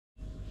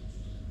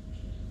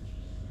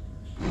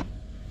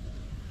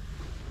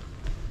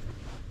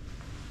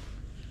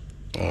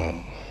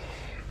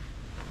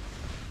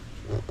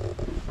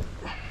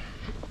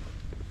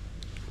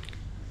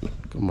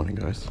Good morning,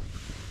 guys.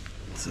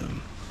 It's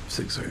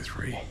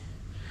 6:03.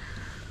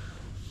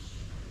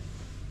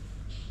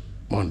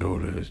 My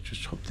daughter has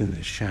just hopped in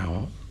the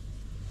shower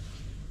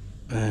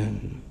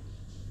and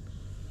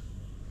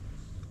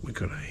we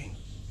got a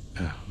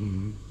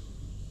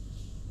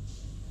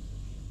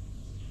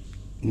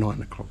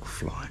 9 o'clock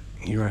flight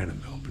here out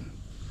of Melbourne.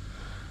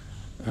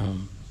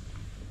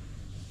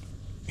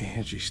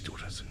 Yeah, she still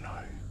doesn't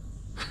know.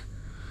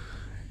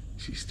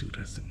 She still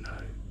doesn't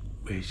know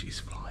where she's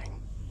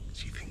flying.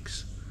 She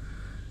thinks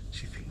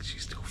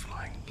she's still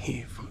flying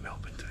here from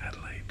Melbourne to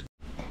Adelaide.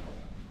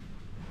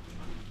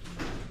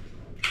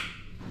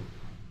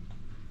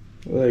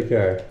 Well, there you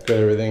go. Got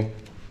everything.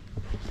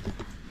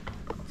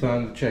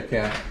 Time to check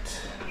out.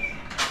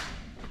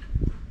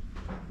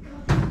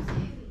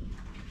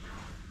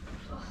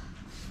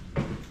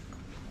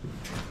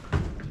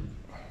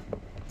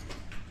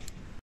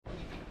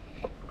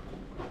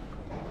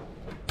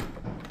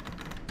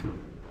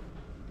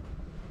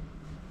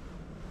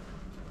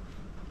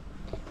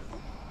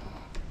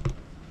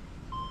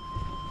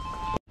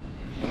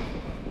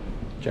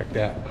 Checked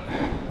out.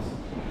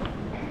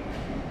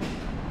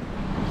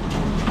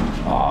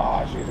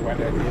 Oh, she's wet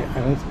out here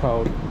and it's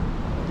cold.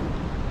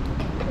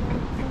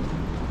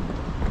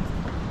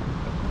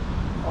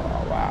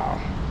 Oh, wow.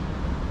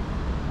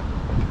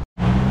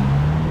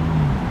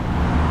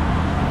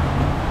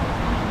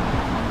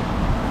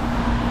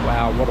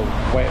 Wow, what a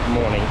wet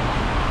morning.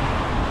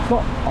 It's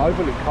not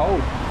overly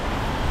cold.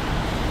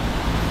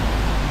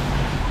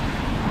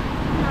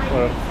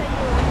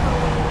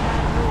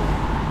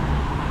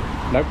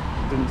 Nope,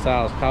 didn't say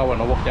I was cold when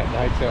I walked out the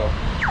hotel.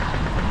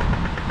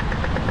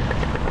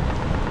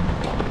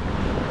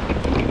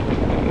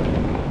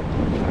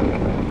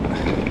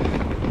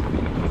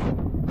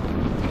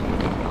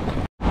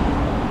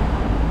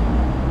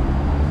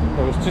 I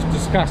was just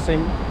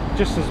discussing,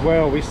 just as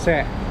well we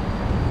set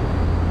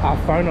our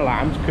phone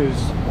alarms because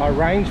I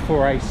arranged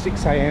for a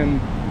 6 AM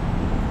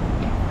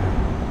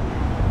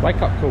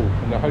wake up call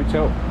in the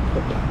hotel.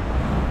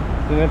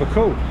 They never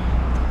called.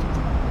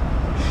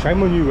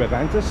 Shame on you,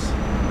 Atlantis.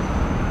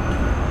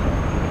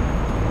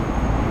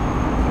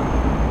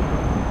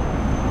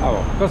 Oh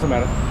well, doesn't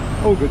matter.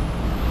 All good.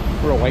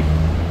 We're awake.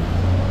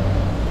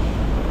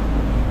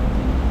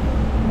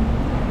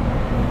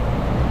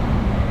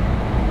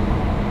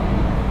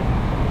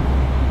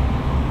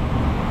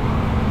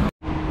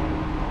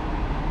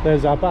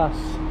 There's our bus.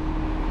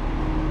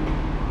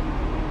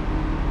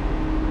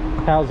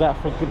 How's that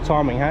for good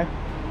timing, hey?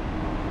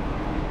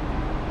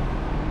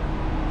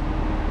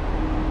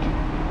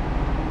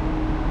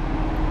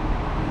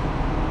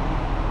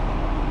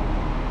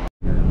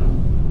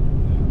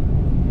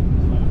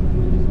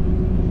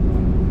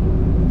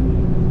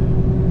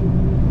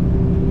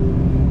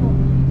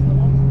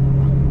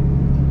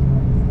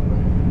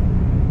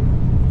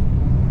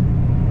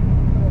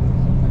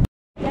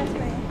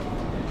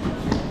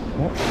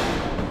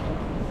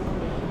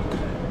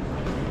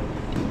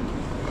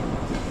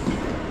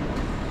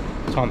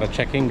 Time to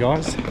check in,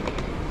 guys.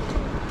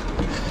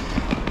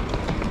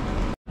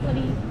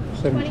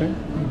 17.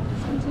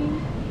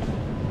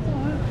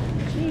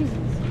 Jesus.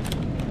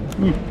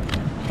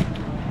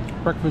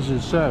 Breakfast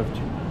is served.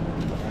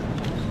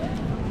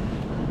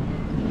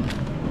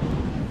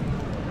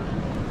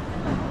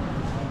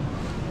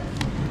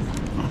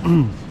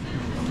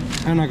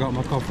 And I got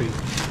my coffee.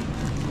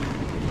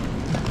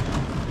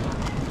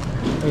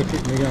 It'll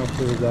keep me going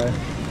through the day.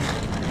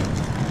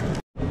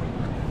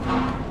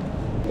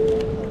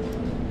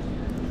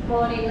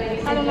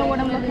 I don't know what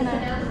I'm looking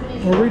at.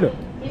 I'll read it.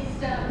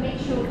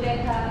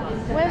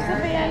 Where's the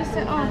VA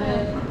set on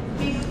there?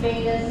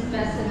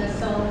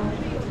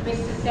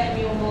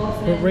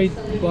 But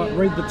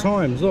read the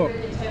times, look.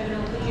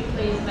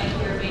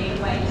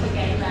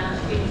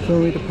 So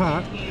when we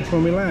depart, it's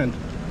when we land.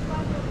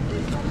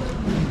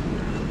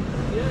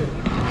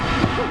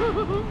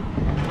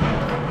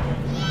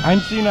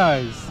 And she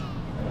knows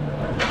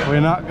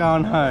we're not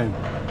going home.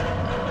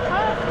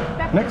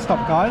 Next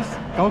stop, guys,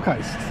 Gold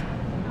Coast.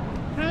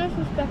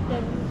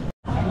 Suspected.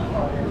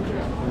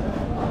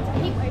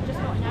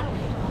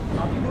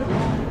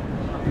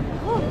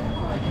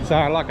 So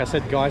like I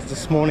said, guys,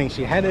 this morning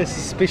she had her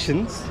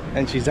suspicions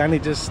and she'd only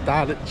just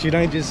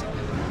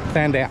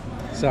found out.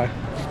 So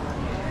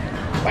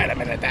wait a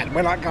minute, Dad,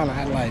 we're not going to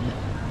Adelaide.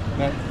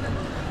 No.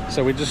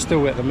 So we're just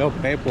still at the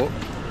Melbourne airport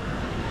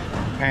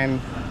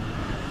and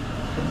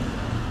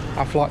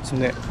our flight's in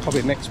there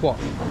probably next, what,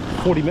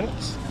 40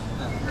 minutes?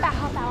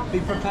 Be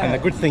prepared. And the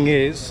good thing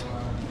is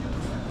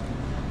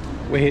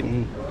we're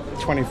hitting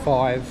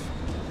 25,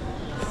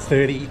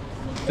 30,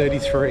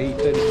 33,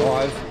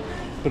 35,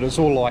 but it's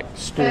all like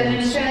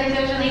storms. Australia's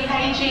urgently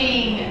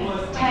paging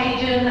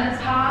Tajan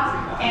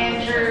Park,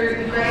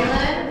 Andrew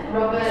Grayland,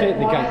 Robert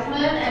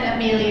Wiseman and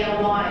Amelia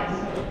Wise.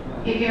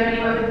 If you're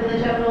anywhere within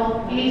the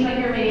terminal, you need to make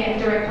your immediate and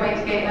direct way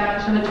to get down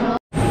to the toilet.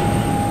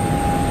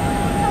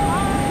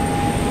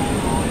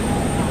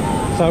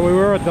 So So we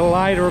were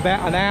delayed for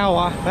about an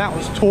hour. That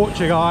was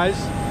torture, guys.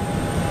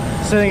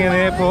 Sitting in the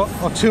airport,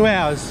 or 2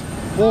 hours,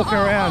 walking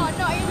around. Oh,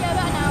 not even about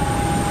an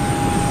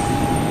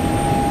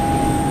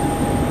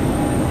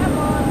hour. Come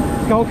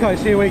on. Gold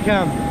Coast, here we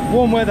come.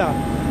 Warm weather,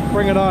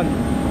 bring it on.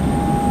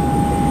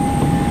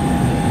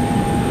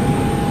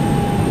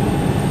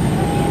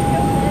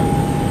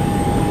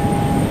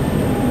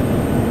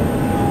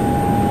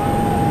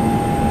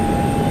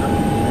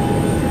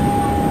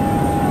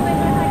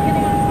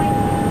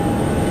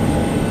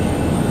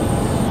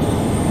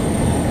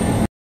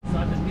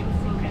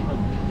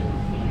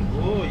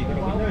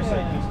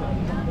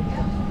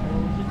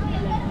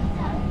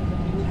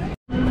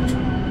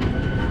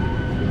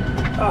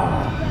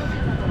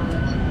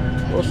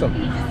 Awesome.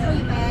 Just throw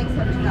your bags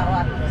have to go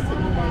up and sit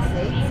in those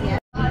seats, yeah.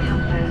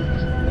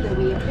 So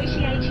we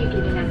appreciate you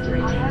giving us your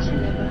attention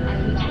and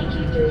we take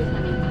you through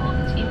some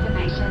important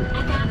information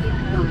about this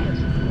flight.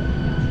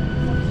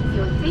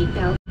 Your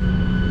seatbelt.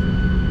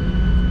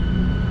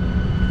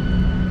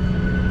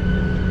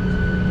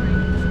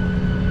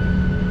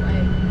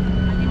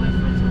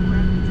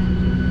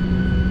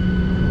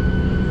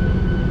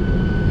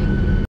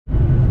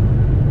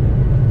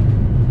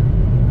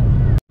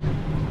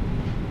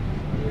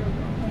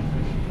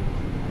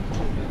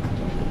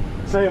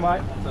 See you,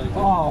 mate.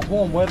 Oh,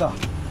 warm weather.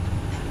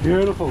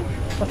 Beautiful.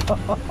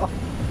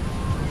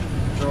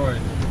 Enjoy.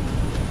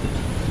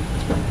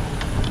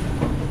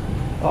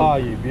 Oh,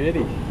 you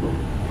beauty.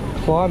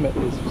 Climate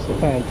is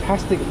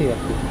fantastic here.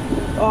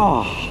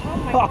 Oh,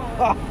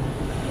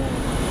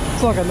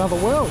 it's like another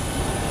world.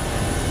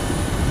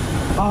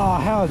 Oh,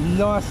 how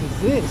nice is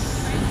this?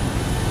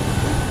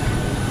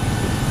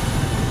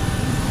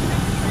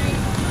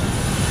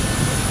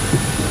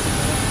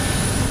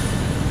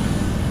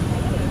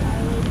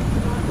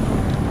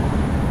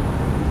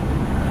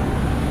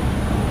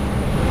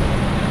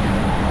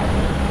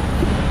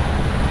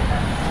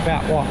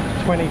 About what,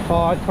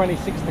 25,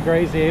 26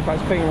 degrees here, but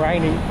it's been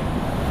raining.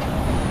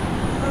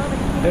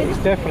 It was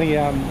definitely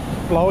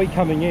blowy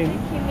coming in.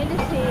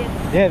 Humidity.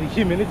 Yeah, the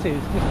humidity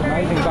is just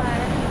amazing. But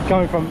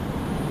going from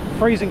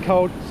freezing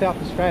cold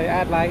South Australia,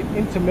 Adelaide,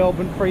 into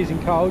Melbourne, freezing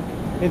cold,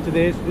 into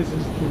this is,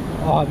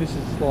 oh, this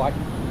is like,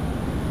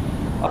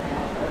 oh,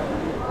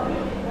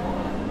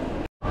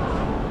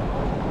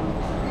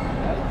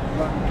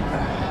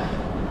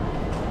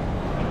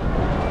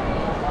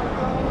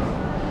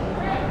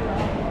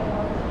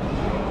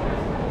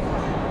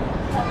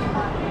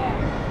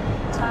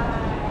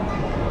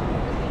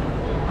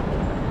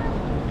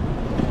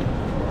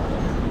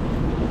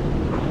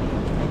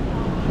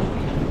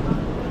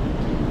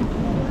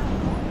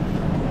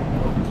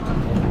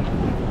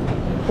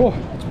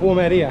 it's warm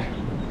out here.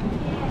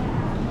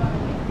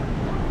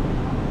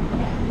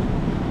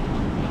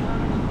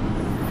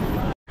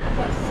 I've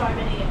got so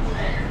many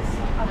incidents.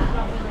 I'm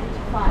not willing to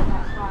fight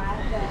that fire,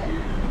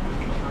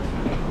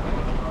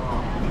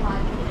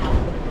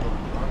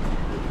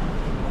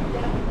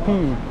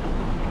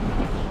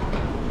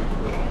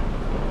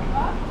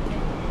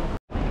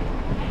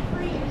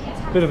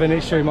 Bit of an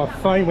issue, my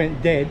phone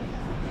went dead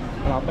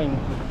and I've been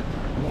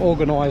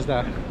organised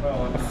a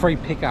free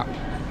pickup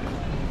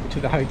to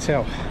the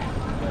hotel.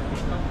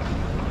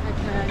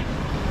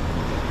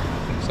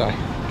 So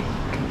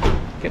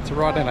get to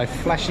ride in a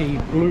flashy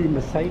blue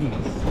Mercedes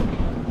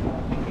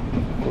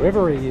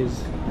wherever he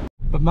is.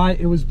 But mate,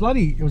 it was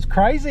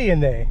crazy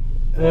in there.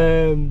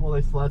 All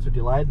these flights were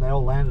delayed and they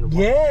all landed at once.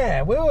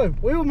 Yeah, we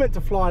were meant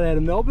to fly out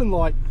of Melbourne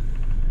like,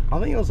 I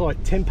think it was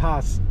like 10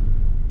 past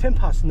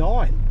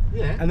 9.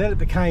 Yeah. And then it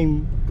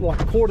became like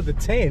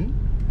 9:45.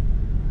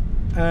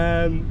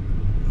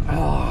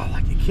 Oh,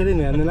 like you're kidding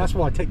me. And then that's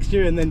why I text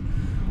you, and then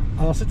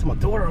I said to my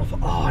daughter, I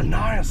thought, oh no,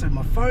 I said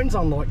my phone's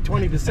on like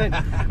 20%.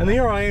 And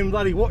here I am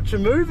bloody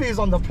watching movies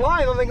on the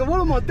plane. I'm thinking, what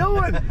am I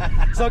doing?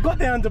 So I got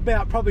down to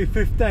about probably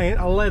 15,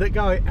 I let it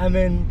go, and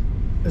then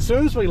as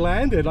soon as we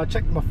landed, I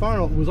checked my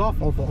phone, it was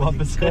off. I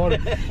thought,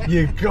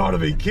 you gotta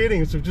be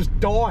kidding. So it just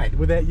died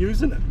without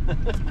using it.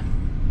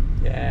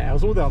 Yeah, I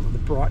was all down to the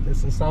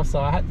brightness and stuff, so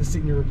I had to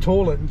sit near a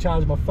toilet and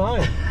charge my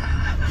phone.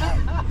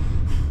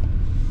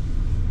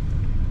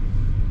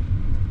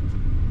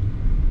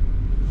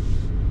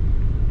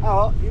 Oh,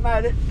 well, you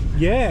made it.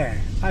 Yeah.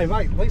 Hey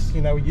mate, at least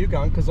you know where you're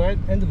going, because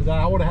at the end of the day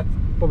I would have had to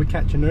probably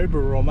catch an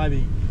Uber, or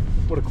maybe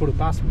would have caught a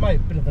bus. Maybe a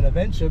bit of an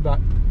adventure,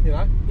 but you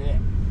know. Yeah.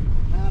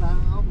 No,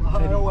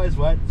 I always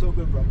wait. It's all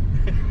good, bro.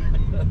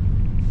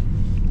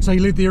 So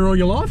you lived there all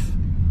your life?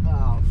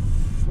 Oh,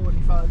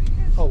 45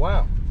 years. Oh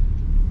wow.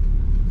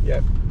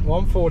 Yep. Well,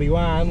 I'm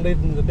 41,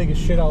 lived in the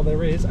biggest shithole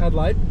there is,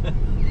 Adelaide.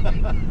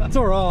 It's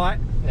alright.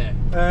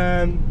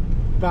 Yeah.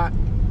 But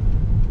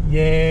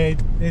yeah,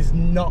 there's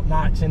not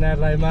much in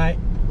Adelaide, mate.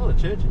 A lot of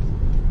churches.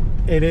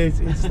 It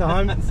is. It's the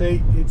home.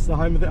 See, it's the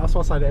home of the. That's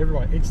what I say to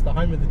everyone. It's the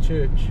home of the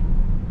church.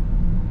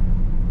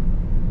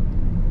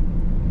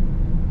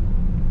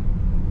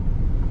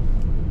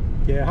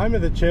 Yeah, home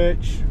of the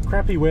church.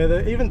 Crappy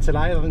weather. Even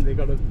today, I think they've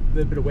got a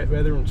little bit of wet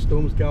weather and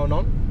storms going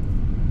on.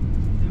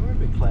 Yeah, we're a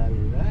bit cloudy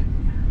today.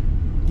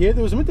 Yeah,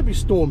 there was meant to be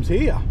storms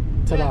here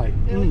today.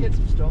 Yeah, we get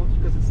some storms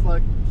because it's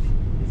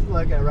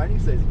like our rainy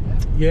season now.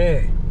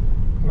 Yeah.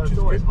 But it's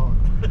always hot.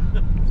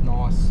 It's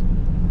nice.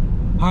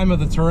 Home of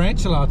the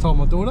tarantula, I told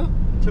my daughter.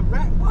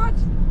 What?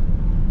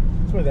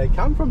 That's where they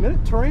come from,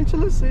 isn't it?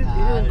 Tarantulas here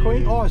in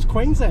Queen. Oh, it's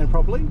Queensland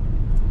probably.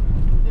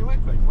 Yeah, we're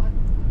Queensland.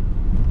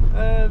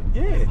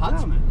 Yeah.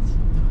 Huntsmans.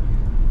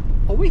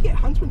 Oh, we get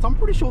huntsmans. I'm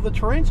pretty sure the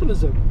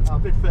tarantulas are A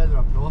bit further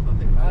up north, I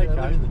think. Mate. They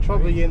live in the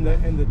probably trees,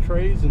 in the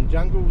trees and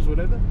jungles,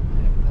 whatever.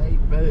 Yeah, they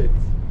eat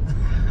birds.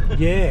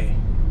 Yeah.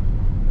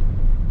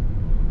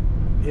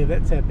 Yeah,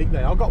 that's how big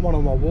they are. I got one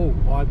on my wall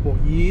I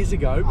bought years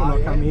ago when I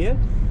come here.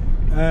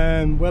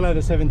 Well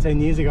over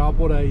 17 years ago, I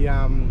bought a.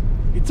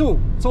 It's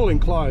all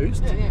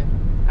enclosed. Yeah.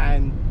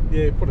 And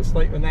yeah, put a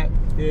sleep in that.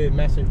 Yeah,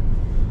 massive.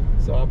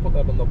 So I put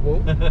that on the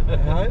wall at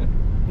home.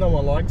 No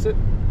one likes it.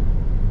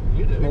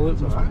 You do.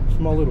 It's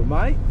my little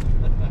mate.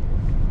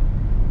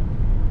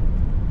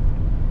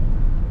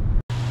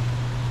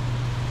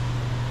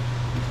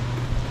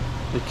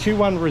 The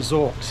Q1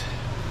 Resort,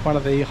 one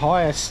of the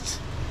highest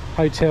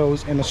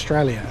hotels in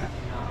Australia.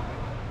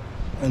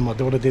 And my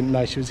daughter didn't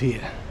know she was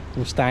here.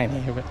 We're staying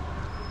here. But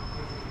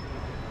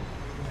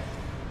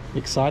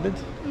excited?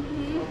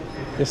 Mm-hmm.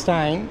 You're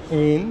staying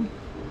in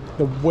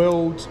the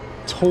world's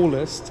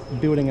tallest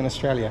building in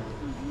Australia.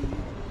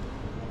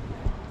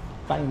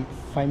 Mm-hmm.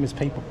 Famous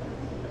people.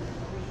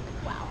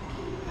 Wow.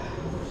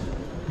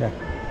 Yeah.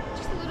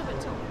 Just a little bit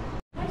tall.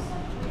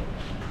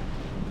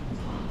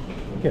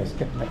 Yes,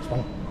 get the next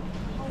one.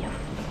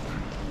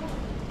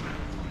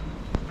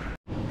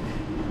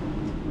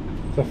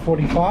 So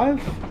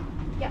 45?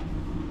 Yeah.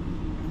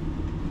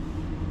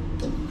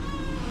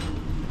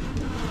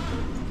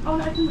 Oh,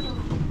 no, open the door. I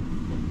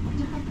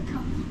don't have the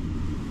card.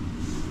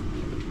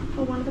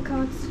 Or one of the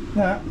cards.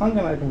 No, I'm going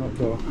to open the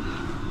door.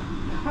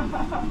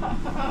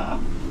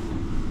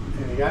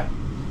 There we go.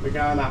 We're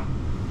going up.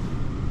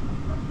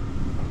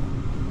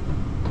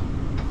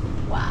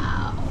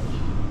 Wow.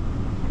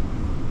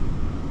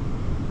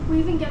 We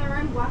even get our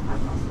own Wi-Fi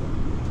password.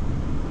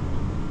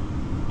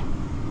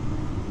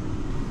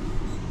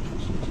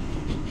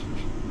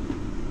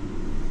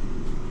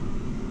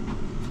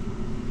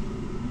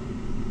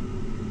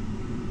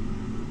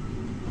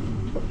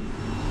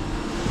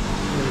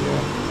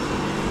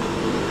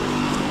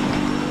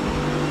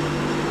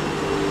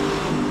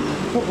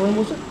 What room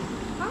was it?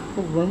 Huh?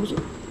 What room was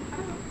it?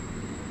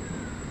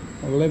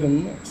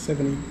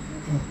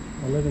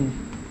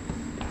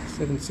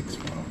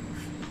 11765.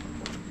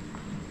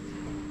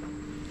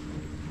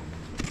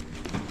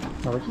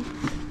 I reckon.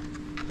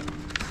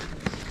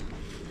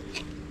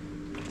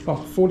 Oh,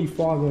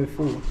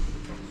 4504.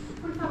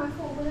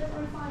 4504, well, there's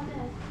 05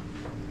 there.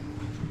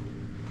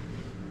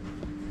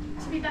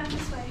 To be back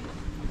this way.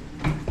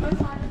 05 is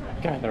right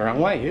there. Going the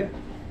wrong way here.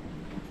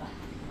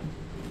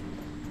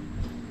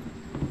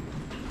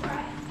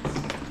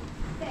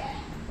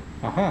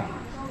 Uh-huh.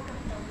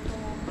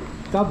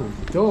 Double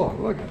door,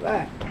 look at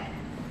that.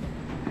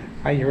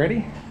 Are you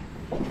ready?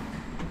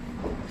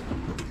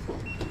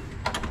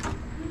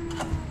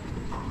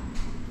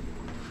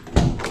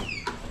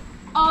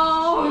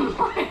 Oh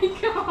my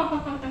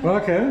god!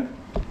 Welcome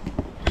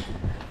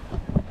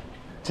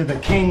to the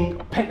King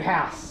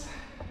Penthouse.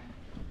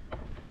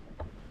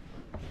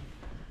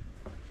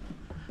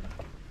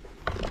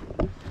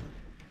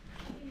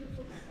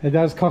 It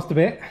does cost a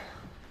bit,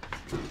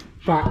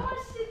 but how much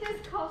did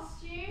this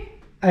cost you?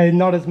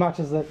 not as much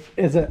as it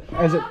How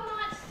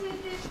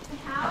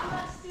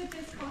much did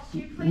this cost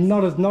you, please?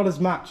 not as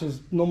much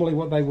as normally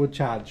what they would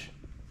charge.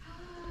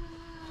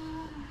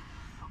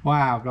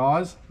 Wow,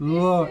 guys,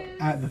 look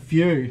at the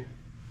view.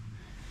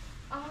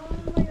 Oh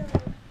my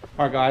god.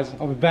 Alright guys,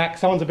 I'll be back.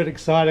 Someone's a bit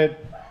excited.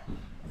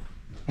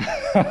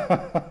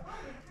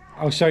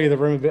 I'll show you the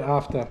room a bit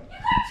after.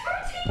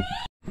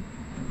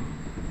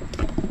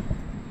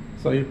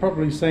 So you've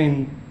probably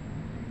seen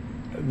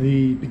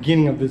the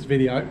beginning of this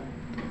video.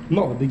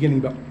 Not the beginning,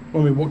 but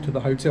when we walked to the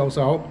hotel.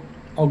 So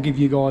I'll give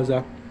you guys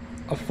a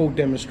full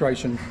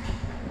demonstration,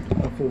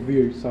 a full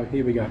view. So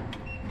here we go.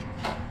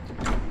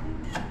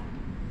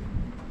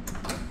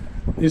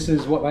 This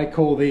is what they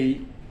call it's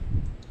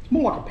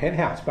more like a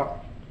penthouse,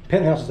 but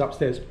penthouse is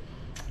upstairs.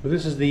 But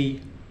this is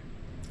the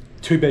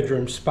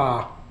 2-bedroom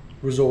spa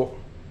resort,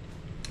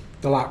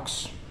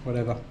 deluxe,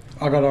 whatever.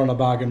 I got it on a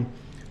bargain.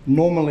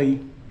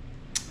 Normally,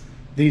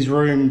 these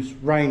rooms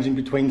range in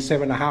between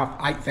 7,500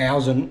 to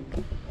 8,000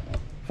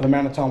 for the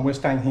amount of time we're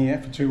staying here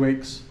for 2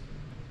 weeks.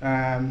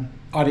 I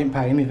didn't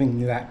pay anything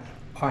near that.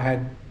 I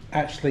had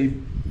actually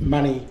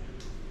money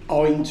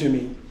owing to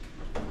me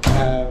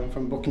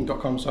from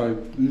booking.com, so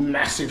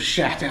massive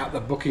shout out to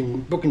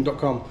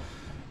booking.com.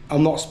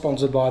 I'm not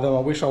sponsored by them. I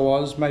wish I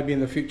was. Maybe in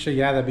the future,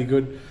 yeah, that'd be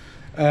good.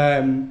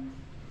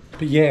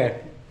 But yeah,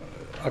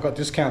 I got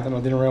discounted and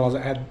I didn't realize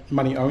I had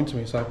money owing to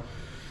me. So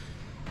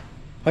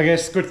I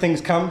guess good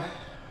things come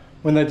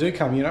when they do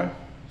come, you know.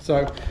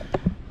 So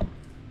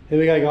here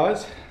we go,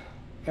 guys.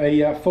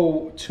 A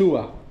full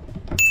tour.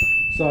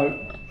 So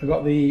we've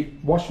got the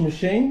washing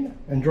machine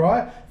and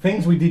dryer,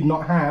 things we did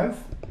not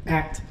have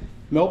at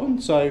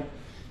Melbourne. So it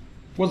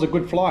was a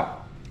good flight.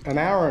 an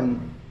hour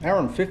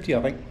and 50,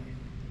 I think.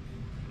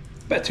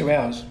 About 2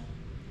 hours.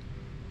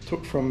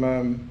 Took from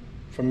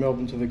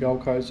Melbourne to the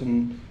Gold Coast,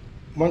 and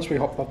once we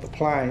hopped off the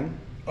plane,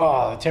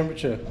 oh, the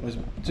temperature was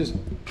just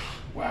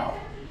wow.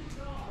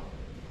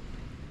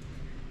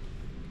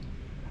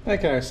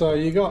 Okay, so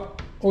you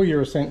got all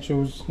your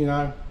essentials, you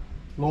know,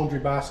 laundry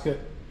basket.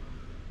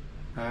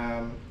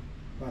 I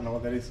don't know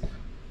what that is.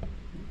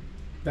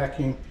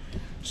 Vacuum.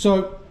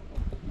 So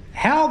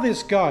how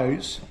this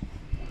goes,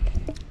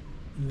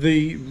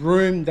 the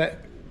room that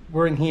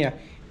we're in here,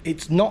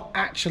 it's not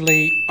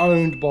actually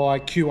owned by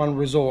Q1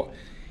 Resort.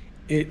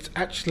 It's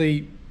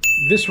actually,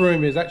 this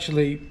room is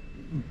actually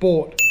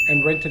bought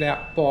and rented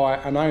out by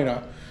an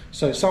owner.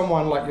 So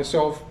someone like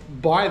yourself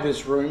buy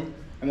this room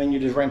and then you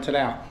just rent it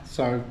out.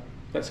 So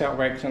that's how it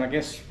works, and I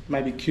guess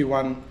maybe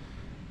Q1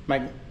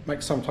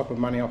 make some type of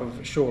money off of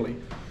it, surely.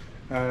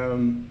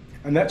 And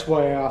that's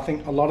why I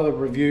think a lot of the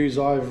reviews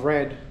I've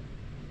read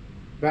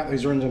about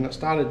these rooms, and it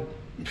started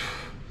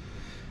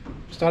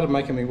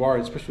making me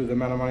worried, especially with the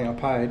amount of money I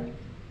paid.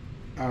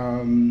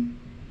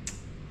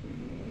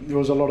 There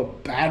was a lot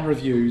of bad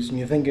reviews, and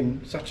you're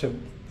thinking, such a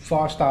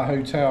 5-star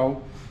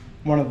hotel,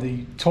 one of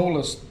the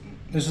tallest,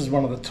 this is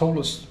one of the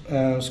tallest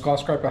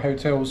skyscraper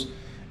hotels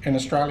in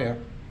Australia,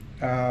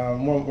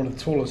 one of the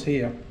tallest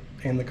here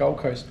in the Gold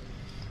Coast.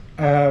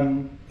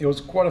 There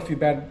was quite a few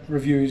bad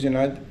reviews, you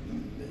know,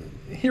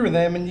 here and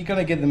there, and you're going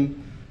to get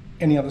them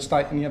any other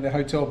state, any other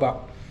hotel, but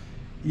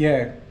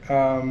yeah,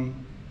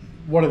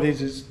 what it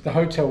is the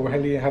hotel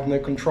really have no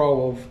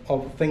control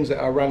of things that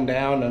are run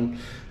down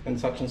and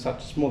such.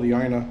 It's more the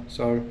owner.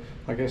 So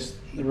I guess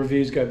the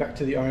reviews go back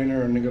to the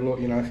owner, and they go, look,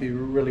 you know, if you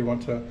really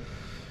want to,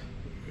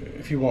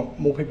 if you want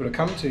more people to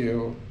come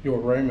to your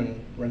room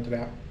and rent it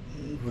out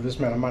with this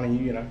amount of money,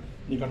 you know,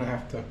 you're going to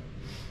have to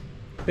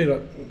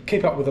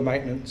keep up with the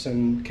maintenance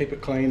and keep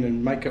it clean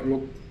and make it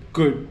look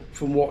good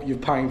from what you're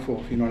paying for,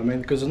 if you know what I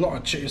mean, because it's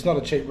not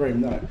a cheap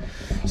room, no.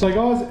 So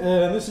guys,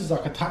 this is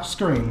like a touch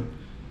screen,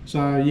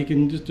 so you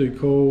can just do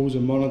calls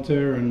and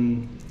monitor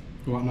and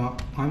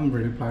whatnot. I haven't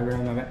really played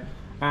around with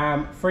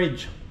that.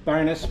 Fridge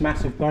bonus,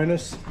 massive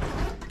bonus.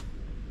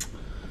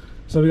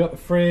 So we got the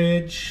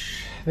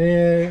fridge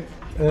there.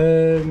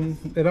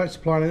 They don't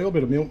supply a little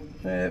bit of milk.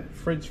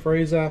 Fridge,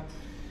 freezer.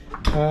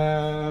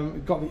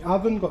 Got the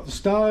oven, got the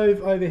stove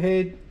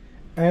overhead,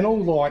 and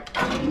all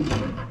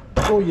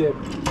your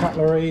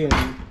cutlery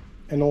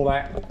and all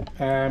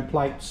that,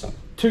 plates.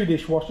 2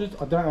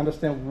 dishwashers. I don't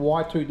understand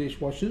why 2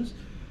 dishwashers.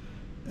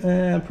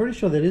 I'm pretty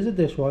sure that is a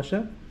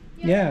dishwasher.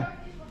 Yeah.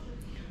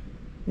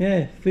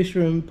 Yeah,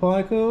 Fisher and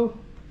Paykel.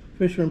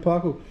 I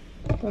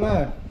don't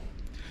know.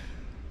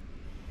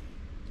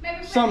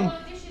 Some,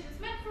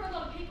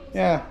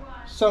 yeah,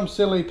 some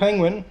silly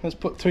penguin has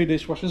put 2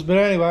 dishwashers, but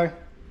anyway,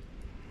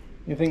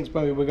 he thinks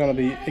maybe we're going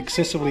to be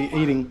excessively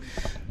eating.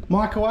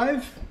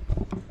 Microwave,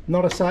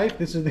 not a safe,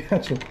 this is the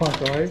actual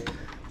microwave.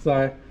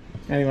 So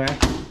anyway,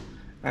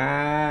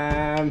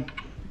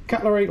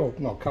 cutlery, or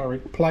not cutlery,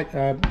 plate,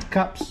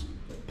 cups,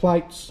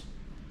 plates,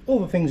 all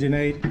the things you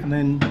need, and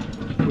then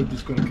we've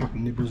just got a couple of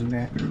nibbles in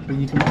there, but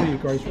you can do your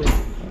groceries.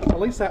 At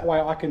least that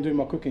way I can do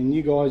my cooking.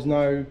 You guys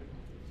know,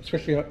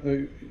 especially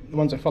the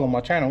ones that follow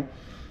my channel,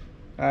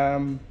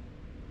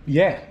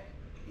 yeah,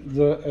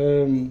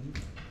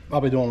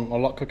 I'll be doing a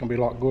lot of cooking, be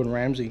like Gordon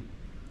Ramsay.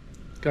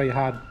 Go your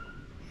hard,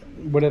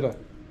 whatever,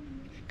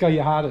 go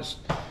your hardest.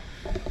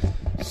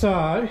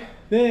 So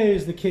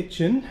there's the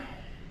kitchen.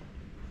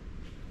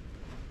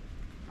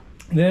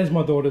 There's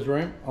my daughter's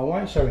room. I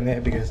won't show in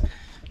there because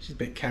she's a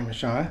bit camera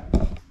shy.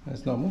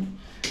 That's normal.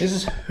 This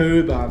is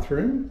her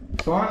bathroom.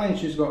 Finally,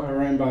 she's got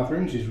her own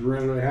bathroom. She's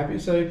really, really happy.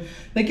 So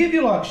they give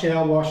you like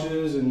shower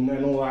washers and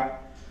all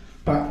that,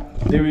 but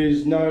there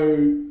is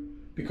no,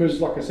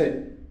 because like I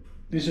said,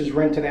 this is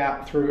rented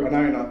out through an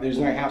owner. There's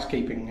no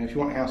housekeeping. If you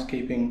want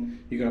housekeeping,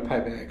 you're going to pay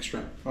a bit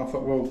extra. I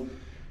thought, well,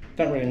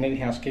 don't really need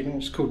housekeeping.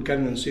 It's cool, go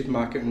to the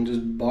supermarket and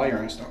just buy your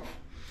own stuff.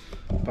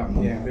 But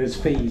yeah, there's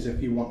fees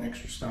if you want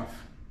extra stuff.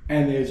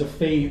 And there's a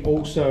fee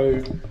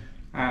also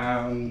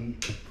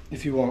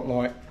if you want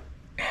like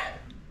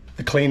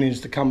the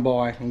cleaners to come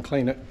by and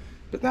clean it.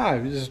 But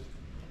no, just,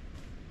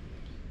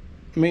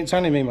 I mean, it's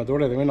only me and my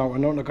daughter. We're not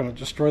going to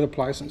destroy the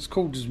place. And it's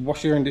cool, just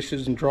wash your own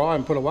dishes and dry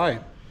and put away.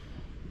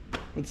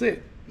 That's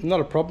it,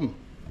 not a problem.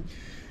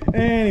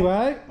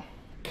 Anyway,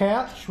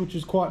 couch, which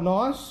is quite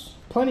nice.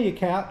 Plenty of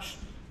couch,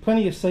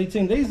 plenty of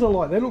seating. These are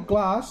like, they look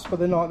glass, but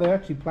they're not, they're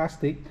actually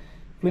plastic,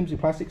 flimsy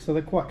plastic, so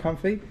they're quite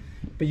comfy.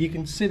 But you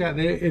can sit out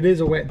there. It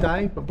is a wet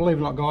day, but believe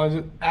it or not, guys,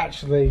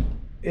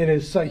 it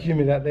is so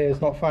humid out there,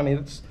 it's not funny.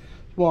 That's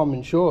why I'm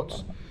in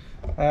shorts.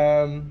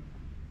 Because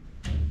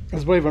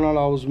believe it or not,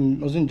 I was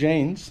in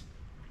jeans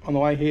on the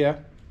way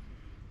here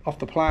off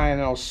the plane,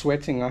 and I was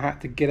sweating. I had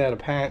to get out of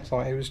pants.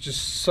 Like, it was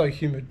just so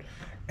humid,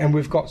 and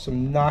we've got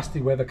some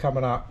nasty weather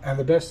coming up. And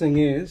the best thing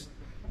is,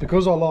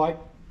 because I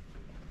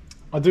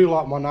do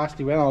like my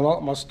nasty weather, I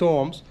like my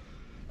storms,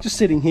 just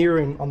sitting here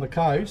on the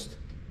coast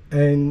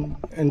and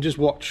just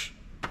watch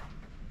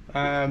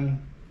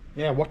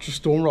watch the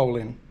storm roll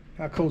in.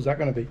 How cool is that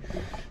going to be?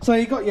 So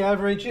you got your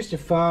average, just your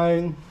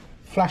phone,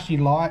 flashy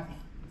light.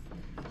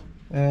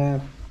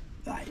 Oh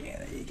yeah,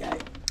 there you go.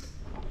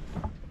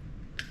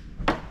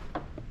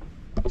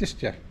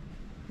 Just your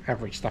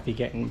average stuff you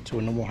get into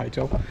a normal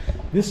hotel.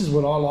 This is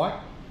what I like.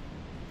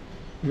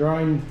 Your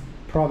own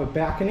private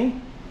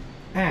balcony,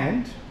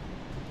 and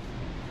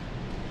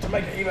to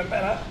make it even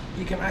better,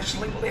 you can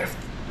actually lift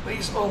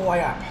these all the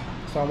way up.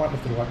 So I won't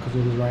lift it up because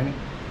it was raining.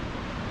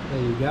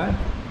 There you go.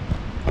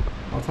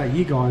 I'll take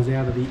you guys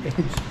out of the edge.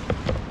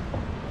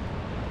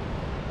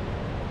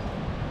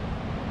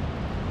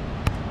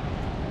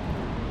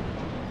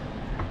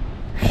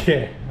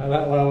 Yeah,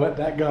 I'll let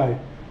that go.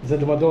 I said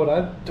to my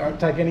daughter, don't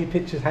take any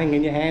pictures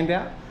hanging your hand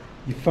out.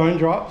 Your phone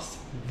drops,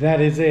 that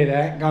is it,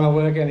 ain't gonna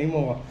work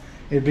anymore.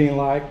 It'd been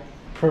like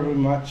pretty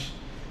much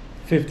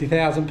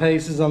 50,000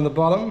 pieces on the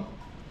bottom.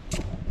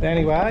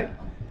 Anyway,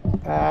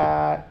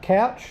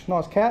 couch,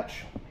 nice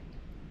couch.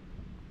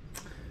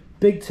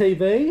 Big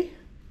TV.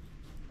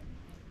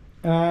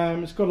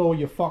 It's got all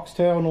your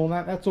Foxtel and all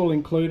that. That's all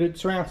included.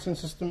 Surround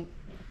system.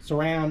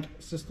 Sound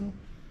system.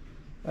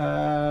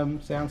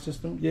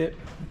 Yep.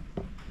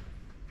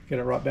 Get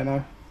it right,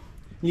 Benno.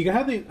 You can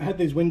have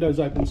these windows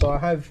open. So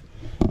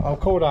I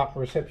called up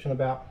reception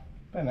about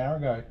an hour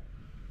ago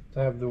to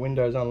have the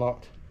windows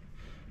unlocked,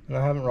 and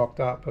I haven't rocked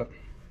up, but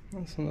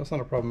that's not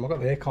a problem. I've got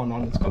the aircon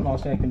on. It's got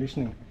nice air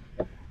conditioning.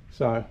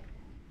 So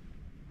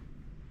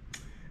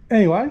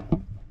anyway.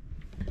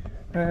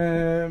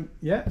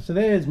 Yeah, so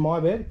there's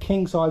my bed,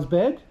 king size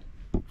bed,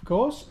 of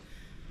course.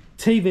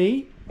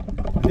 TV,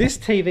 this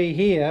TV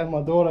here,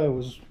 my daughter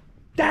was,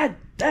 Dad,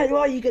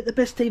 why you get the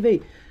best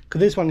TV? Because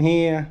this one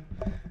here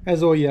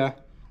has all your,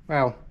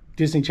 well,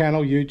 Disney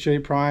Channel,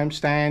 YouTube, Prime,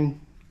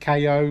 Stan,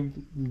 KO,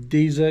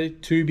 Deezer,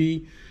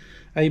 Tubi,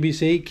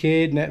 ABC,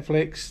 Kid,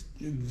 Netflix,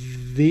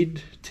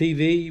 Vid,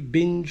 TV,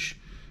 Binge,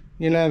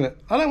 you name it.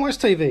 I don't watch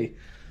TV.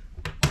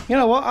 You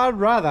know what, I'd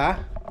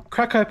rather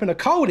crack open a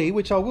coldie,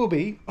 which I will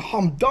be,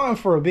 I'm dying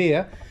for a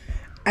beer,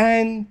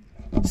 and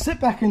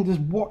sit back and just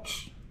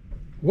watch,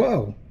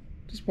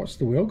 just watch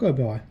the world go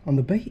by on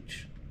the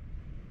beach.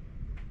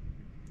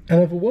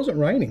 And if it wasn't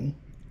raining,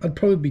 I'd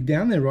probably be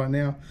down there right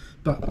now,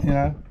 but you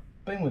know,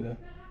 being with the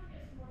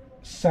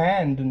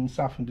sand and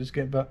stuff and just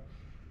get, but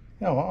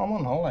you know what, I'm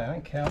on holiday, I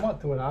don't care, I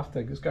might do it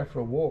after, just go for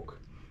a walk.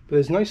 But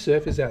there's no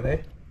surfers out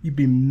there, you'd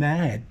be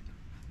mad.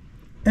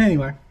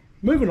 Anyway,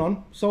 moving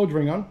on,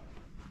 soldiering on.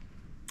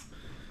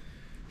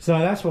 So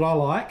that's what I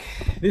like.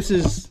 This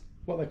is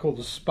what they call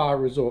the spa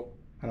resort,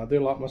 and I do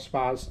like my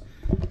spas,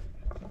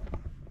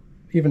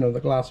 even with a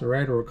glass of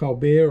red or a cold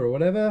beer or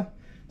whatever.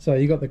 So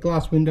you got the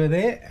glass window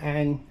there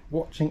and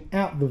watching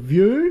out the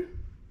view.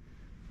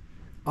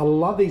 I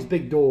love these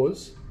big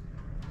doors.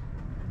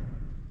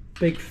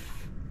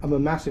 I'm a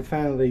massive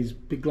fan of these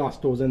big glass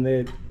doors, and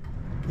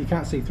you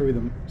can't see through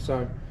them.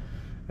 So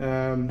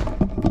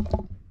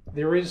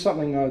there is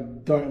something I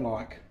don't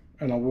like,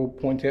 and I will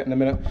point out in a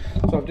minute.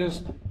 So I've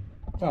just,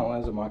 oh,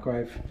 there's a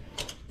microwave,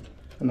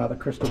 another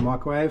crystal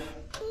microwave.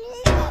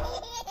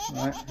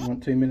 Right, you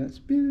want 2 minutes,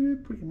 put your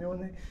meal in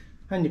there,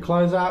 and your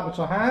clothes out, which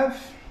I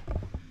have.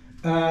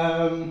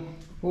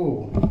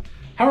 Ooh.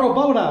 Harold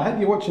Boulder, I hope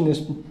you're watching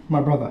this,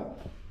 my brother.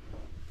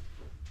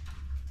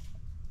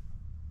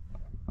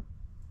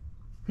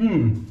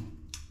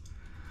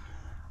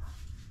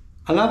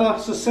 Another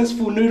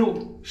successful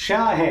noodle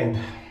shower head.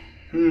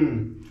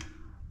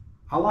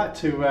 I like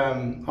to,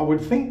 I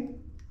would think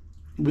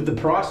with the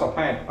price I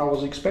paid, I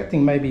was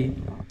expecting maybe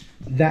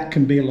that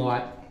can be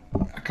like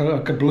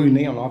a blue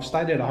neon. I've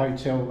stayed at a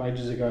hotel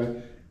ages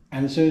ago,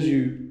 and as soon as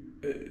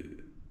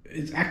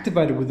it's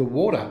activated with the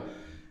water,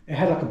 it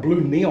had like a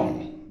blue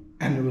neon,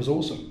 and it was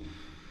awesome.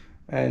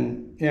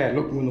 And yeah,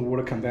 look, when the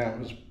water came down, it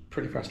was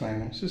pretty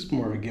fascinating. It's just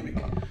more of a gimmick.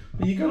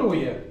 But you got all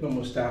your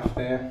normal stuff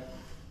there,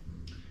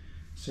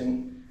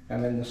 and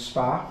then the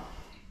spa,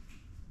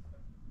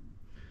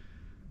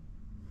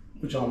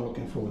 which I'm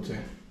looking forward to.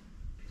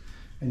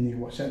 And you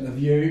watch out the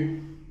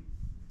view.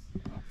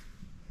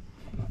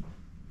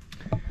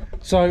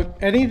 So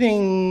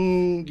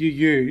anything you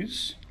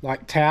use,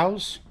 like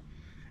towels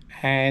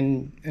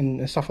and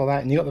stuff like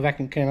that, and you got the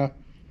vacuum cleaner,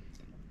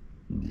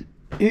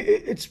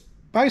 it's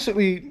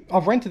basically,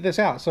 I've rented this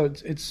out, so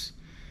it's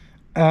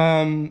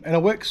and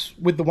it works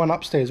with the one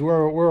upstairs.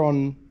 We're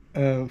on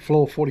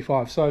floor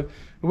 45, so it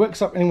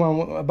works up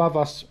anyone above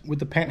us with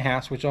the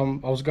penthouse, which I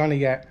was going to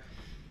get,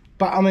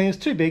 but I mean it's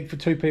too big for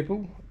 2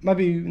 people.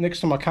 Maybe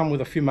next time I come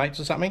with a few mates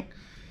or something,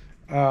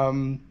 I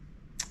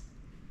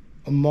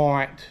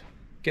might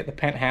get the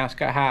penthouse,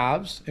 go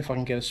halves if I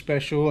can get a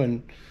special,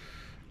 and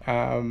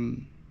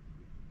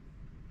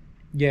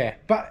yeah.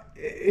 But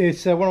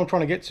it's what I'm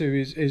trying to get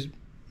to is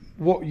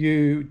what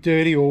you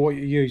dirty or what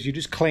you use, you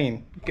just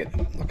clean. Get,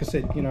 like I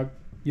said, you know,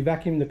 you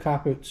vacuum the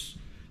carpets.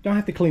 Don't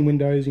have to clean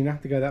windows. You don't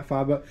have to go that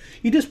far, but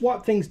you just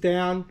wipe things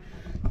down.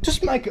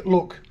 Just make it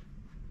look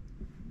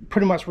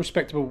pretty much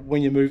respectable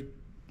when you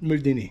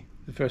moved in here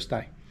the first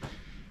day.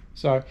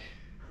 So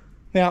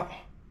now,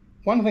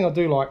 one thing I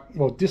do like,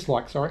 well,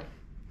 dislike, sorry,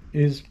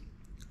 is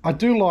I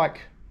do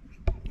like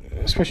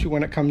especially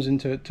when it comes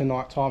into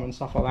night time and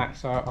stuff like that.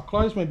 So I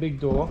closed my big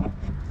door.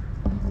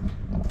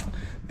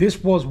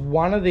 This was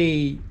one of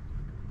the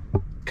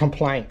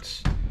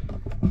complaints.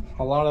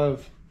 A lot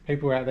of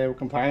people out there were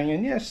complaining,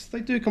 and yes, they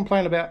do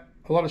complain about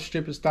a lot of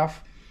stupid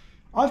stuff.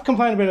 I've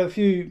complained about a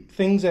few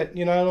things that,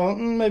 you know,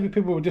 maybe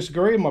people will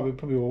disagree, maybe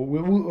people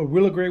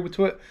will agree with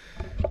it,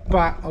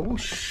 but I will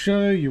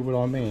show you what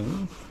I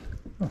mean.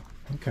 Oh,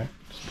 okay,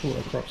 just pull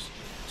it across.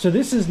 So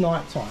this is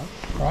nighttime,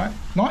 right?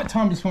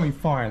 Nighttime is going to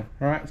be fine,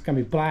 right? It's going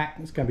to be black,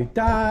 it's going to be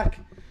dark,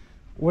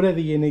 whatever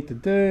you need to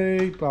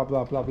do, blah,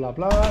 blah, blah, blah,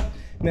 blah.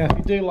 Now, if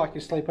you do like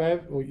your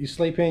sleepover, or you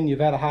sleep in, you've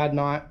had a hard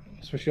night,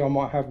 especially I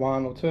might have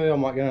one or two, I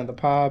might go into the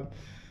pub,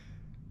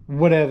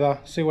 whatever,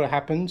 see what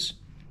happens,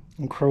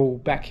 and crawl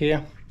back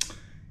here,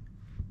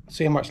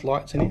 see how much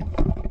light's in here.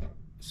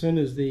 As soon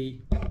as the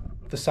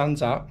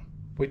sun's up,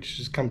 which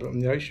has come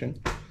from the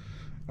ocean,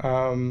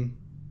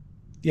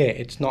 yeah,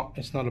 it's not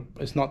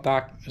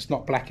dark, it's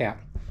not blackout.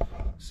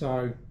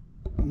 So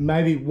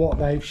maybe what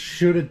they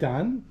should have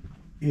done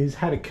is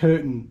had a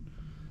curtain,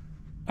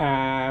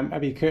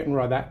 maybe a curtain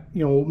right that,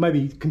 you know,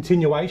 maybe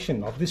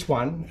continuation of this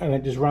one, and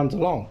it just runs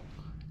along.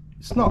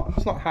 It's not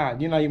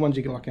hard, you know, you ones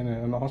you get like in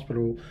a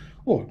hospital,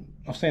 or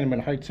I've seen them in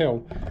a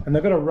hotel, and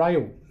they've got a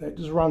rail that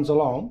just runs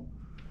along,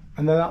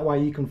 and then that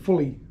way you can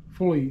fully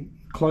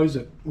close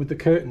it with the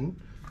curtain.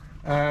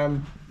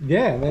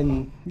 Yeah,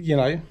 then, you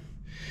know,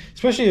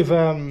 especially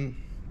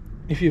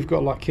if you've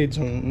got like kids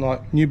and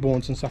like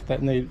newborns and stuff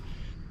that need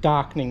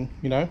darkening,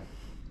 you know,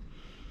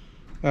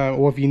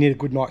 or if you need a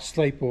good night's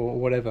sleep or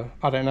whatever.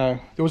 I don't know.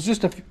 There was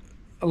just a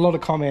lot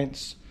of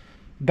comments,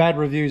 bad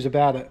reviews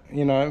about it,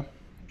 you know,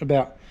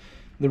 about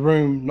the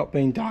room not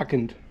being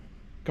darkened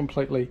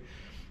completely.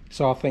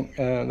 So I think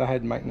they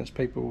had maintenance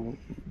people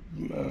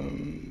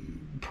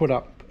put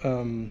up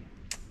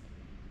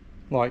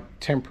like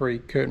temporary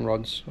curtain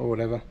rods or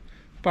whatever.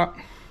 But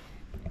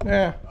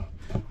yeah,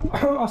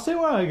 I see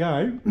where I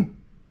go,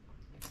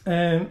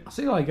 and I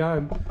see where I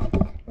go.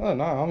 I don't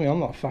know. I mean, I'm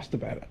not fussed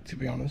about it, to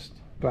be honest.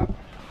 But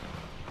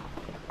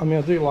I mean,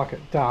 I do like it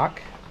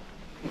dark.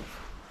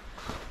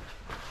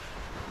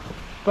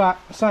 But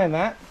saying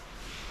that,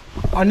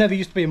 I never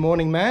used to be a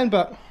morning man,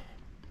 but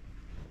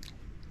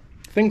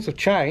things have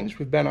changed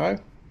with Benno.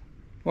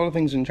 A lot of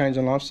things have changed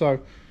in life, so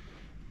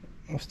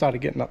I started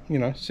getting up, you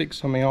know,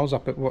 6. I mean, I was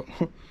up at what,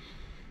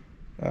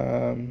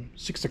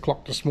 6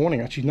 o'clock this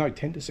morning. Actually, no,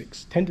 10 to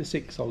 6. 10 to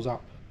 6 I was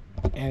up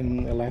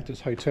in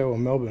Atlantis Hotel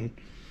in Melbourne.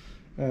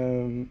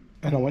 And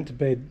I went to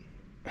bed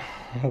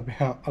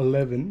about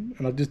 11,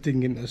 and I just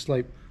didn't get into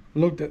sleep. I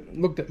looked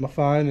at my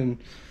phone, and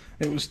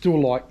it was still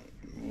like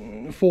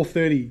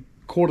 4:30,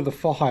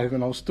 4:45,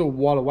 and I was still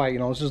wide awake,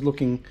 and I was just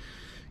looking,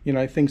 you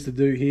know, things to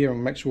do here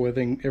and make sure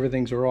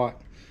everything's all right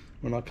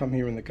when I come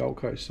here in the Gold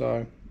Coast.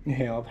 So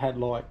yeah, I've had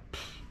like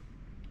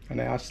an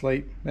hour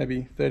sleep,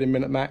 maybe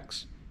 30-minute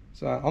max.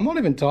 So I'm not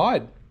even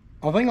tired.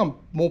 I think I'm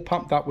more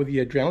pumped up with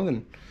the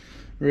adrenaline,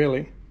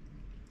 really.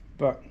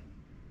 But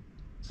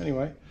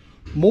anyway,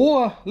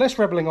 less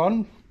rebelling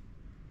on,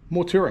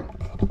 more touring.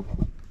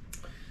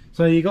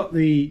 So you got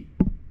the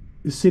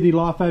city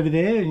life over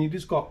there, and you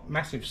just got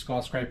massive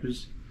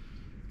skyscrapers.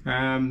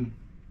 It'd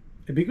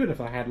be good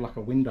if I had like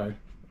a window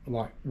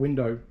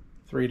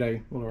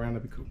 3D all around.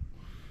 That'd be cool.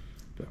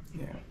 But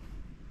yeah.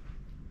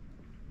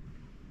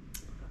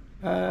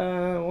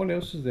 What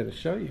else is there to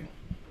show you?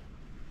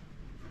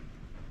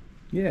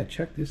 Yeah,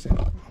 check this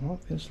out. I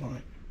like this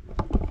light.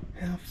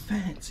 How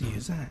fancy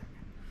is that?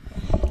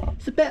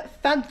 It's a bit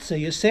fancy,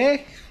 you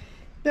see.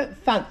 Bit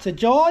fancy,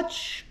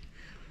 George.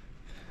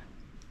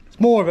 It's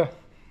more of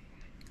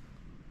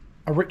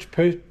a rich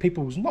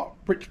people's, not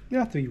rich, you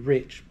don't have to be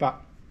rich,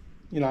 but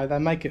you know, they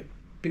make it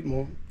a bit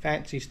more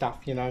fancy stuff,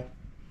 you know,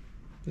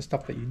 the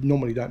stuff that you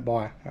normally don't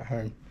buy at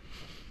home.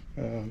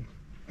 And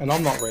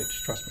I'm not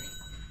rich, trust me.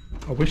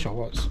 I wish I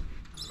was.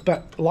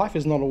 But life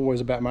is not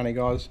always about money,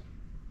 guys.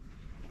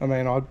 I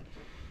mean,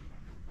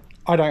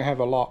 I don't have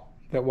a lot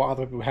that what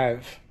other people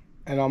have,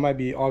 and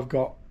I've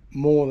got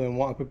more than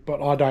what,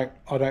 but I don't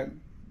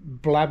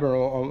blabber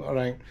on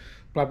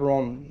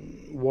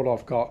what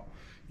I've got,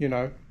 you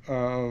know.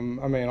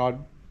 I mean,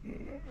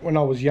 when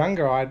I was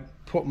younger, I'd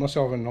put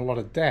myself in a lot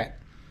of debt.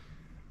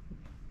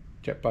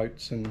 Jet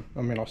boats, and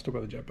I mean, I still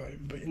got the jet boat,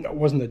 but it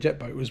wasn't a jet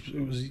boat. It was,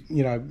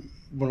 you know,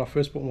 when I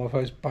first bought my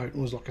first boat, it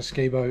was like a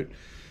ski boat,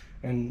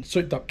 and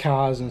souped up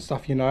cars and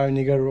stuff, you know. And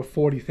you go to a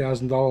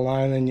 $40,000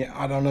 loan, and you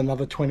add on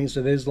another 20,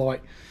 so there's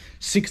like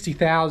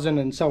 60,000,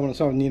 and so on and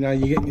so on. You know,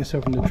 you're getting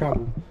yourself into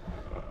trouble.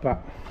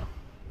 But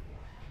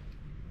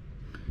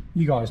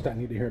you guys don't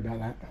need to hear about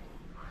that.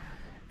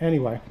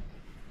 Anyway,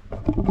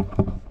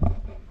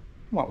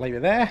 might leave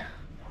it there.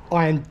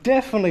 I am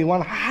definitely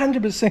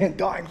 100%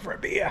 going for a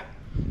beer.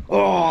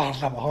 Oh, I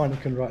love a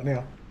Heineken right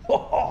now.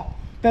 Oh,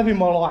 that'd be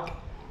my like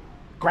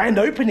grand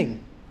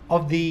opening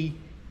of the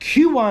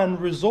Q1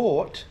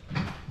 Resort.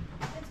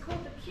 It's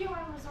called the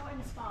Q1 Resort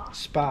and Spa.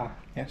 Spa,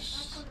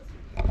 yes.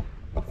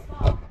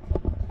 Spa.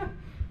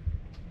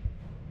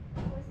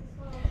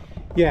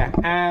 Yeah,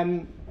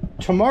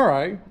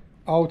 tomorrow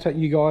I'll take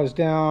you guys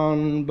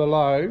down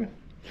below.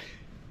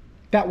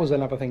 That was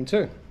another thing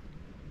too.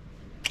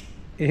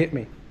 It hit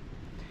me.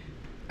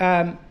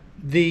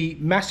 The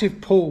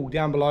massive pool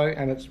down below,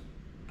 and it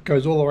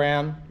goes all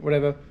around,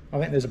 whatever. I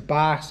think there's a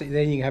bar seat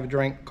there, you can have a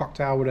drink,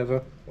 cocktail,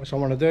 whatever, which I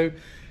want to do.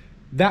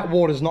 That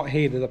water's not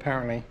heated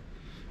apparently.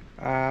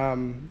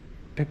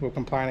 People are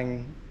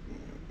complaining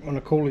on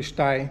a coolish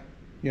day,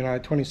 you know,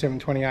 27,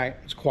 28,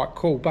 it's quite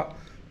cool. But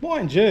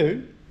mind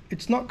you,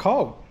 it's not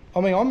cold. I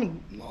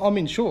mean, I'm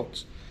in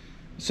shorts.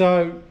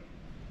 So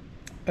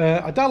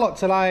a day like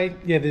today,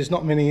 yeah, there's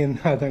not many in.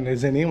 I don't think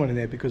there's anyone in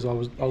there because I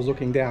was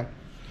looking down.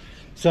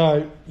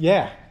 So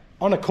yeah,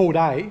 on a cool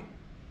day,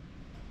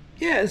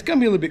 yeah, it's going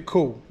to be a little bit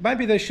cool.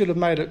 Maybe they should have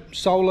made it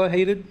solar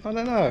heated. I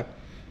don't know.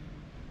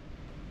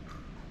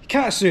 You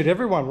can't suit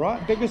everyone,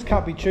 right? Beggars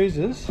can't be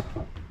choosers.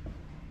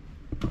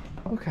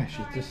 Okay,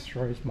 she just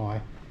throws my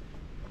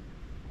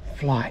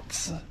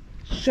flights.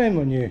 Shame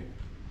on you.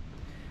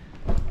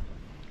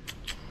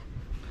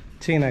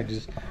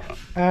 Teenagers.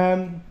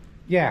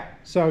 Yeah,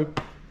 so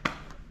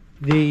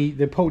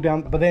the pool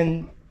down, but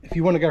then if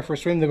you want to go for a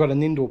swim, they've got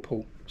an indoor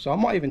pool. So I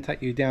might even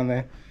take you down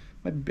there,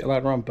 maybe a bit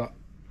later on. But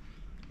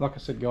like I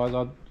said, guys,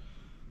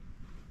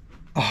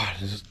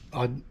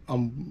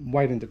 I'm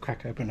waiting to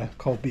crack open a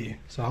cold beer.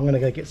 So I'm gonna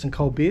go get some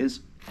cold beers,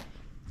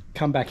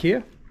 come back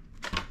here,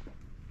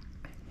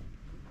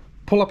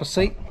 pull up a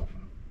seat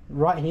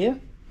right here,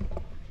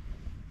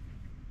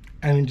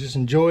 and just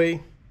enjoy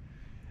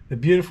the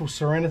beautiful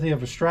serenity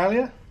of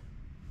Australia,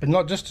 but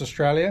not just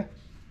Australia,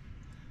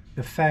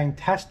 the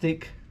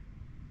fantastic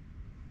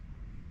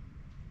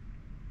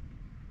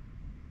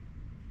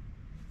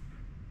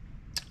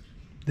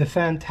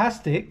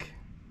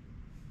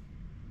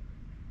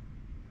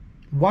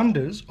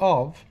wonders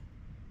of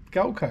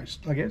Gold Coast,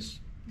 I guess.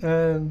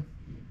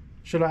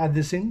 Should I add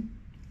this in?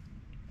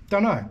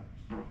 Don't know.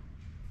 I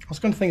was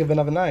going to think of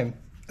another name.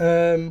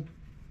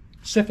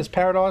 Surfers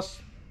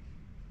Paradise.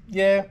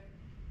 Yeah.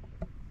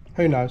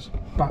 Who knows?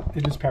 But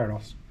it is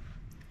paradise.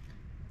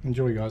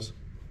 Enjoy, guys.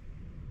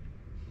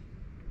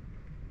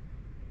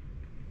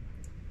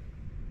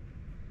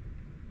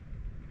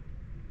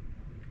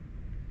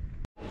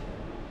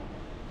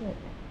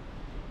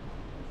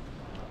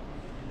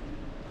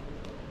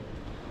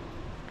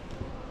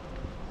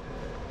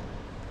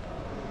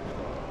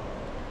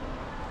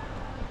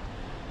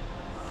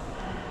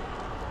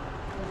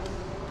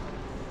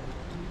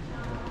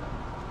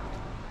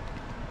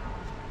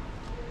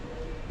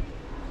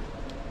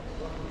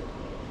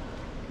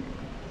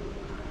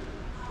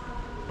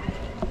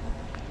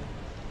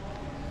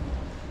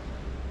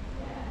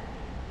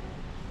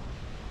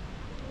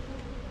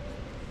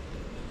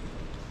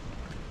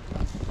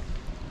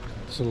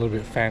 It's a little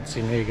bit fancy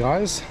in here,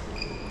 guys.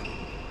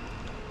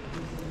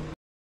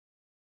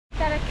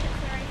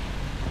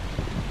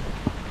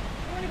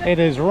 It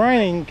is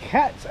raining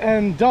cats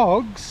and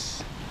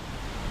dogs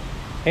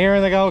here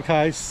in the Gold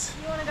Coast.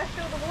 You want to go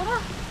fill the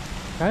water?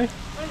 Okay. Want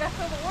to go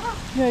fill the water?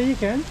 Yeah, you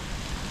can.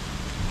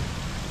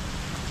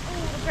 Oh,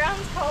 the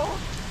ground's cold.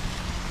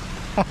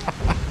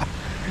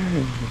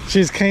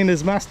 She's keen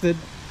as mustard.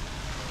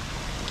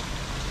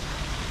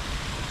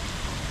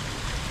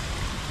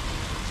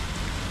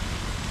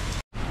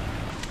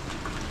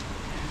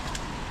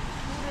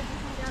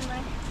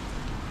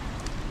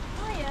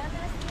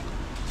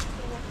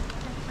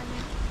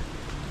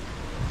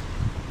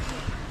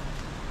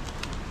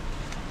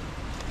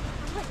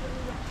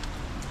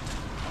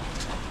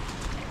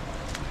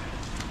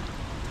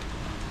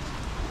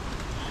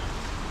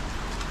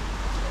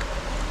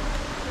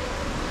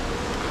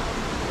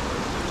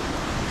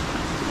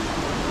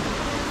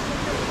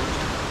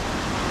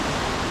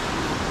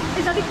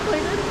 Is that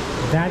included?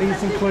 That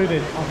is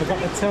included. I forgot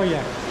to tell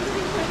you.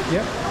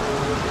 Yep.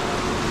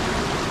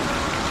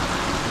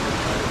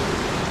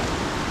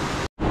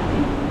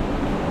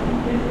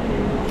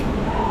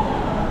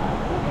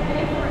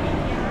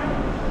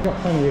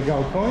 Got plenty of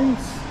gold coins.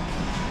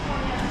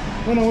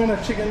 When I win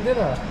a chicken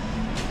dinner.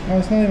 Oh,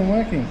 it's not even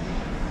working.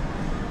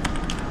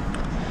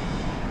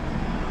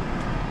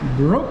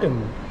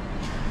 Broken.